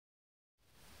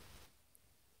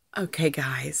Okay,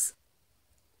 guys,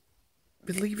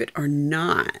 believe it or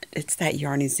not, it's that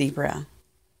Yarny Zebra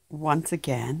once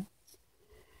again.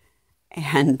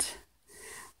 And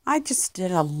I just did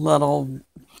a little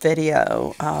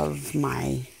video of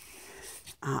my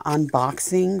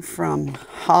unboxing from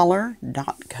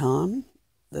holler.com,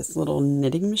 this little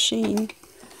knitting machine.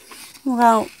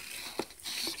 Well,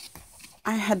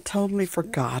 I had totally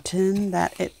forgotten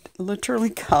that it literally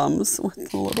comes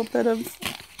with a little bit of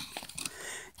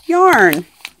yarn.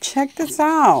 Check this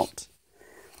out.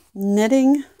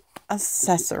 Knitting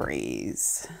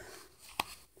accessories.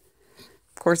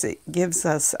 Of course, it gives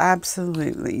us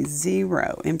absolutely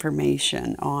zero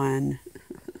information on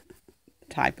the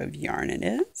type of yarn it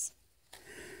is.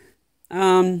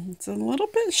 It's a little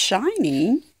bit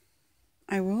shiny.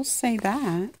 I will say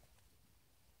that.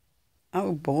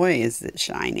 Oh boy, is it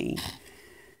shiny.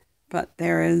 But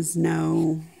there is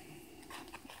no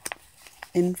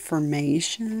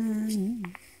information.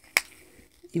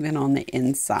 Even on the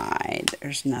inside,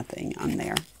 there's nothing on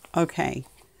there. Okay.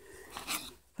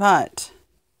 But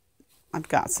I've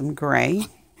got some gray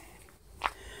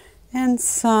and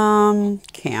some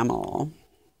camel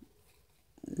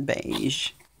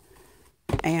beige.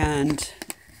 And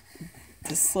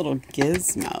this little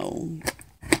gizmo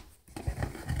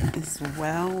is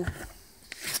well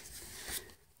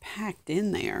packed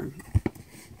in there.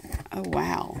 Oh,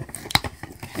 wow.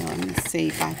 Okay, let me see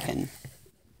if I can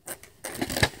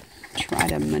try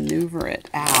to maneuver it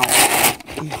out.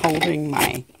 I'm holding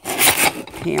my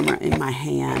camera in my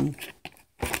hand.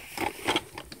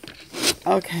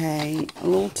 Okay, a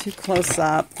little too close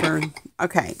up for...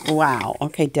 Okay, wow.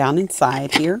 Okay, down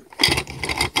inside here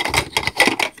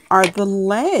are the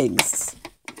legs.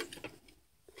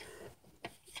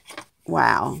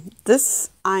 Wow. This,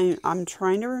 I'm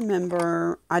trying to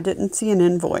remember. I didn't see an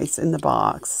invoice in the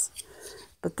box.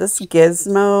 But this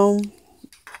gizmo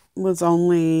was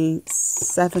only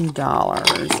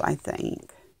 $7, I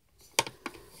think.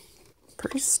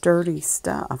 Pretty sturdy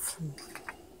stuff.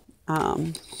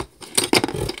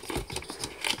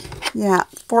 Yeah,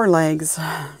 4 legs.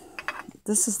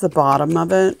 This is the bottom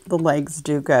of it. The legs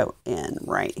do go in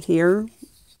right here.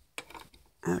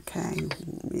 Okay,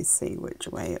 let me see which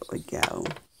way it would go.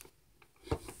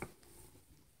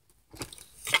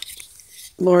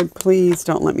 Lord, please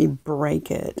don't let me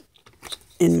break it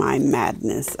in my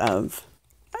madness of,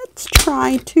 let's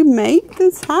try to make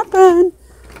this happen.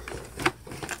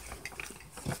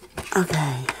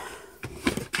 Okay.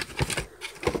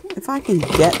 If I can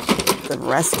get the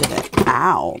rest of it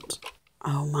out.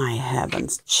 Oh my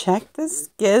heavens. Check this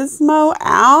gizmo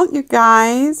out, you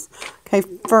guys. Okay,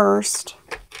 first,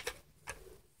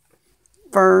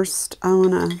 I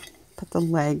want to put the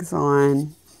legs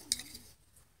on.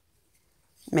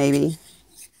 Maybe.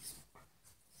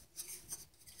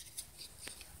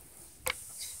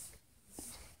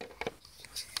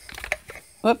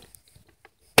 Whoop.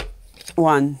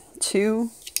 1, 2.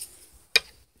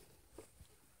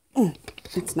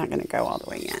 It's not going to go all the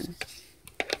way in.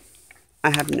 I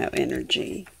have no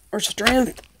energy or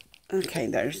strength. Okay,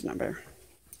 there's number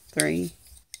 3.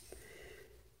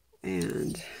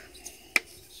 And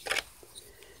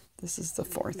this is the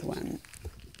 4th one.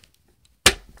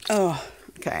 Oh,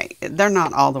 okay. They're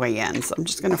not all the way in, so I'm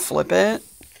just going to flip it.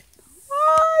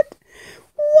 What?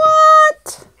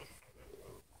 What?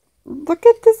 Look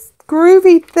at this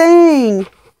groovy thing.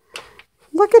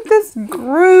 Look at this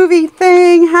groovy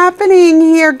thing happening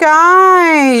here,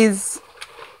 guys.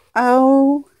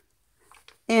 OMG.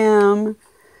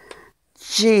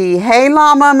 Hey,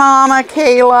 Llama Mama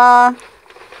Kayla.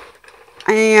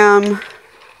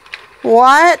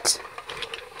 What?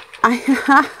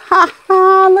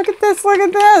 Look at this, look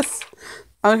at this.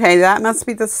 Okay, that must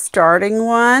be the starting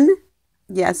one.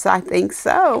 Yes, I think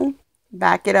so.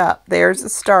 Back it up. There's the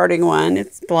starting one.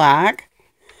 It's black.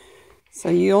 So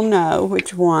you'll know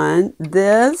which one.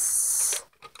 This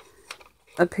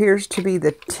appears to be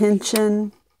the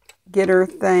tension getter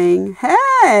thing.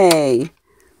 Hey!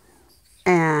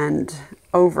 And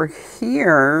over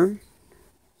here,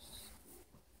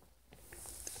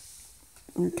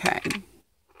 okay.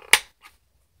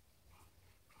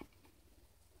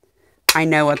 I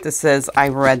know what this is. I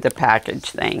read the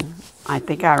package thing. I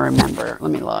think I remember.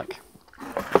 Let me look.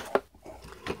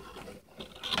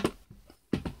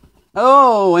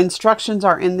 Oh, instructions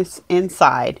are in this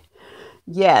inside.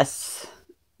 Yes,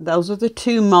 those are the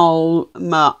 2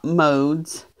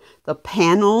 modes. The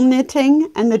panel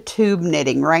knitting and the tube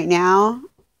knitting. Right now,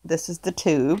 this is the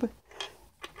tube.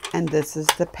 And this is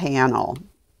the panel.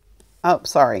 Oh,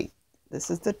 sorry. This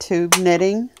is the tube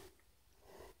knitting.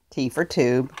 T for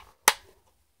tube.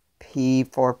 P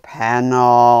for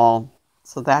panel.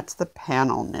 So that's the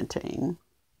panel knitting.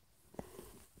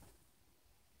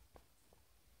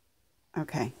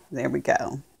 Okay, there we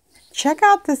go. Check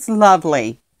out this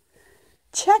lovely.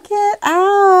 Check it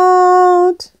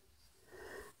out.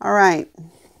 All right.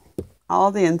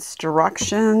 All the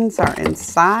instructions are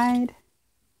inside.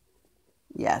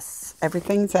 Yes,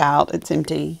 everything's out. It's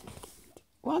empty.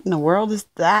 What in the world is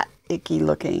that icky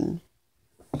looking?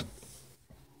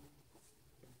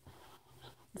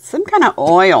 Some kind of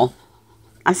oil.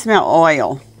 I smell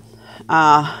oil.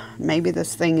 Maybe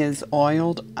this thing is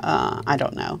oiled. I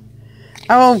don't know.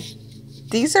 Oh,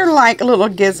 these are like little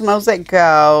gizmos that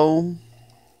go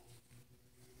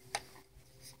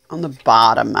on the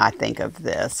bottom, I think, of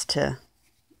this to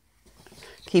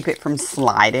keep it from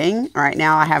sliding. Right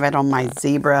now I have it on my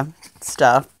zebra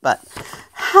stuff, but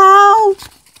how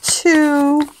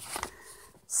to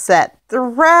set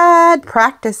thread,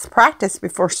 practice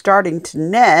before starting to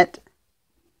knit.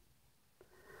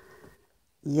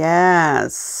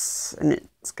 Yes, and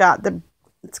it's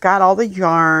got all the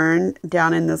yarn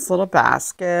down in this little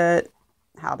basket.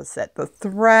 How to set the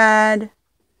thread.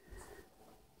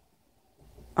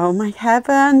 Oh my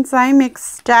heavens, I'm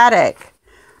ecstatic.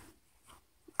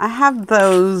 I have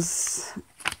those.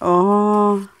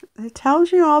 Oh, it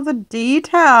tells you all the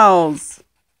details.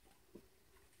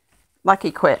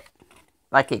 Lucky quit.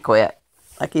 Lucky quit.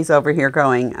 Lucky's over here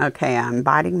going, okay, I'm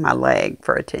biting my leg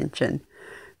for attention.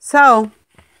 So,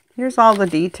 here's all the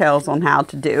details on how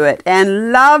to do it.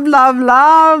 And love, love,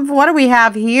 love. What do we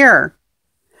have here?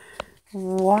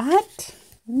 What?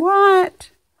 What?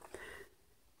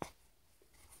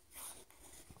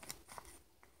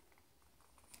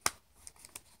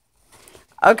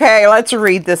 Okay, let's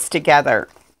read this together.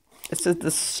 This is the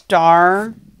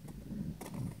Star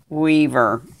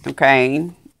Weaver, okay?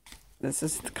 This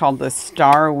is called the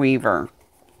Star Weaver.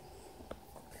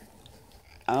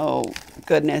 Oh,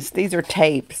 goodness. These are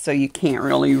taped, so you can't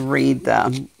really read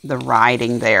the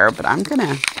writing there. But I'm going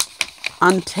to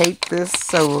untape this.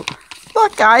 So,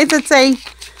 look, guys,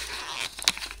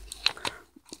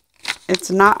 it's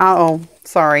not, oh,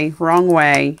 sorry, wrong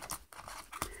way.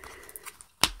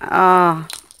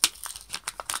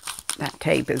 That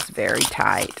tape is very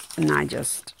tight, and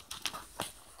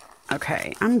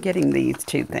okay, I'm getting these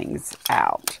two things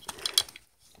out.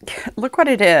 Look what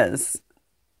it is.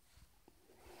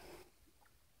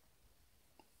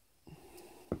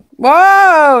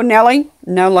 Whoa, Nelly.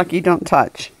 No, Lucky, don't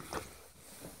touch.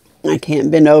 I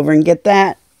can't bend over and get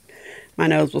that. My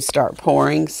nose will start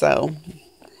pouring, so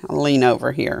I'll lean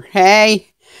over here. Hey,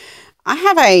 I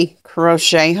have a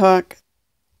crochet hook.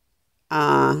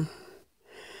 I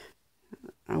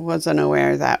wasn't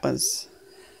aware that was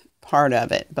part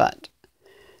of it, but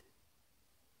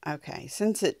okay,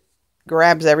 since it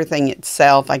grabs everything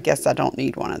itself, I guess I don't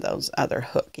need one of those other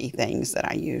hooky things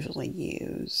that I usually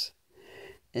use.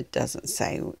 It doesn't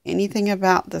say anything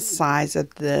about the size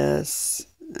of this.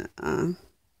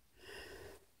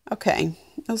 Okay,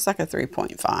 it looks like a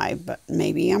 3.5, but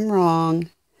maybe I'm wrong.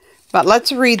 But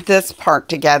let's read this part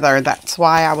together. That's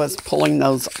why I was pulling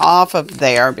those off of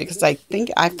there, because I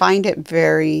find it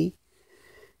very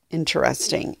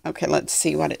interesting. Okay, let's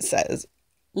see what it says.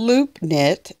 Loop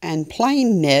knit and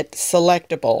plain knit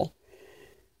selectable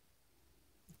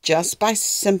just by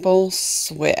simple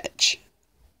switch.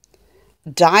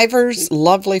 Divers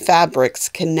lovely fabrics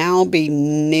can now be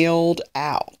knilled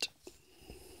out.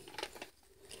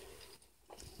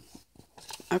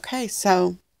 Okay,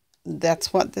 so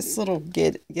that's what this little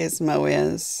gizmo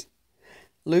is.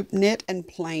 Loop knit and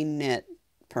plain knit,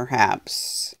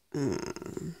 perhaps.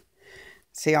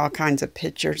 See all kinds of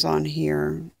pictures on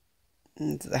here.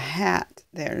 And the hat.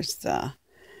 There's the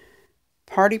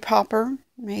party popper,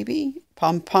 maybe.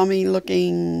 Pom-pommy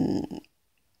looking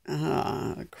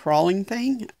crawling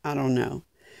thing. I don't know.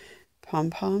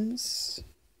 Pom-poms.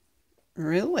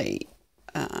 Really?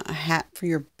 A hat for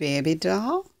your baby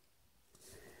doll?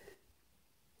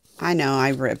 I know I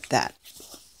ripped that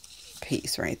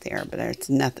piece right there, but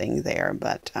there's nothing there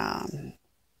but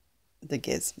the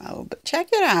gizmo. But check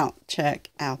it out. Check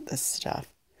out this stuff.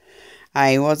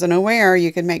 I wasn't aware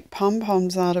you could make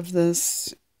pom-poms out of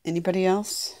this. Anybody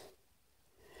else?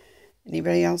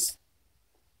 Anybody else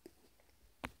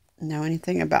know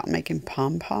anything about making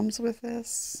pom-poms with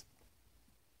this?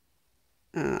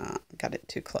 Got it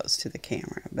too close to the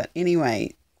camera. But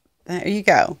anyway, there you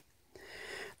go.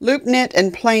 Loop knit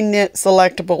and plain knit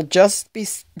selectable just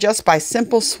by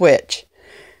simple switch.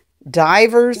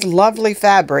 Divers lovely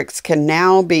fabrics can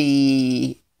now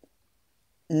be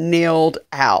knilled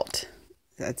out.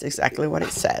 That's exactly what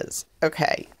it says.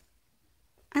 Okay.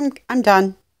 I'm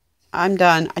done. I'm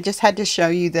done. I just had to show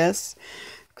you this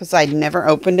because I'd never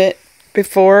opened it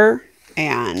before.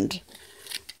 And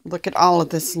look at all of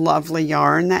this lovely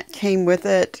yarn that came with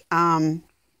it.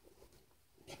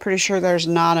 Pretty sure there's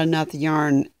not enough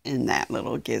yarn in that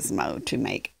little gizmo to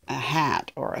make a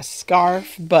hat or a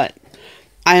scarf, but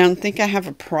I don't think I have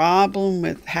a problem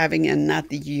with having enough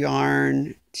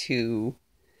yarn to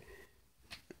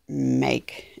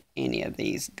make any of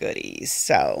these goodies.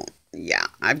 So yeah,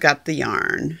 I've got the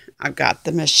yarn, I've got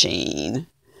the machine,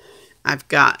 I've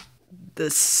got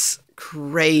this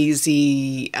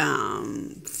crazy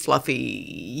fluffy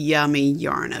yummy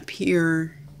yarn up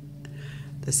here,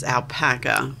 this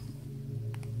alpaca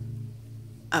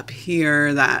up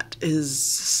here that is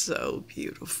so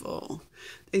beautiful.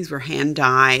 These were hand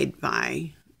dyed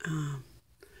by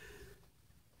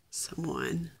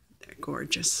someone. They're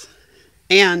gorgeous.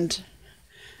 And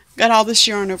got all this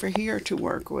yarn over here to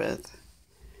work with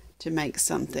to make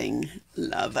something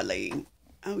lovely.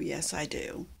 Oh yes, I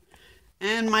do.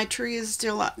 And my tree is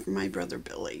still up for my brother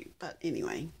Billy. But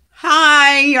anyway.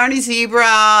 Hi, Yarny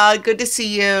Zebra. Good to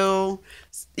see you.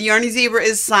 The Yarny Zebra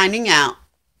is signing out.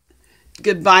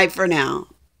 Goodbye for now.